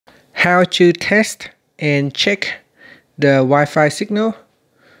how to test and check the Wi-Fi signal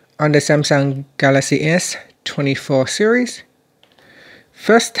on the Samsung Galaxy S24 series.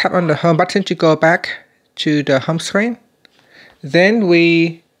 First, tap on the home button to go back to the home screen. Then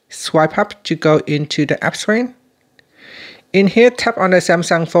we swipe up to go into the app screen. In here, tap on the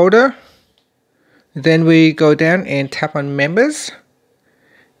Samsung folder. Then we go down and tap on members.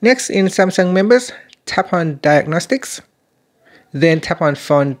 Next, in Samsung members, tap on diagnostics. Then tap on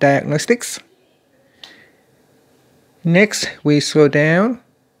phone diagnostics. Next, we scroll down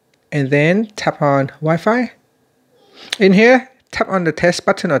and then tap on Wi-Fi. In here, tap on the test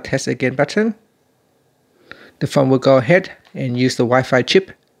button or test again button. The phone will go ahead and use the Wi-Fi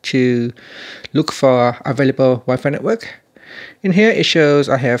chip to look for available Wi-Fi network. In here, it shows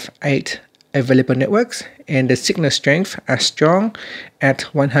I have 8 available networks and the signal strength are strong at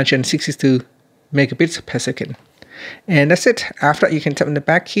 162 megabits per second. And that's it. After that, you can tap on the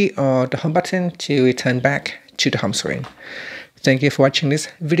back key or the home button to return back to the home screen. Thank you for watching this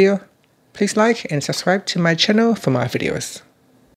video. Please like and subscribe to my channel for more videos.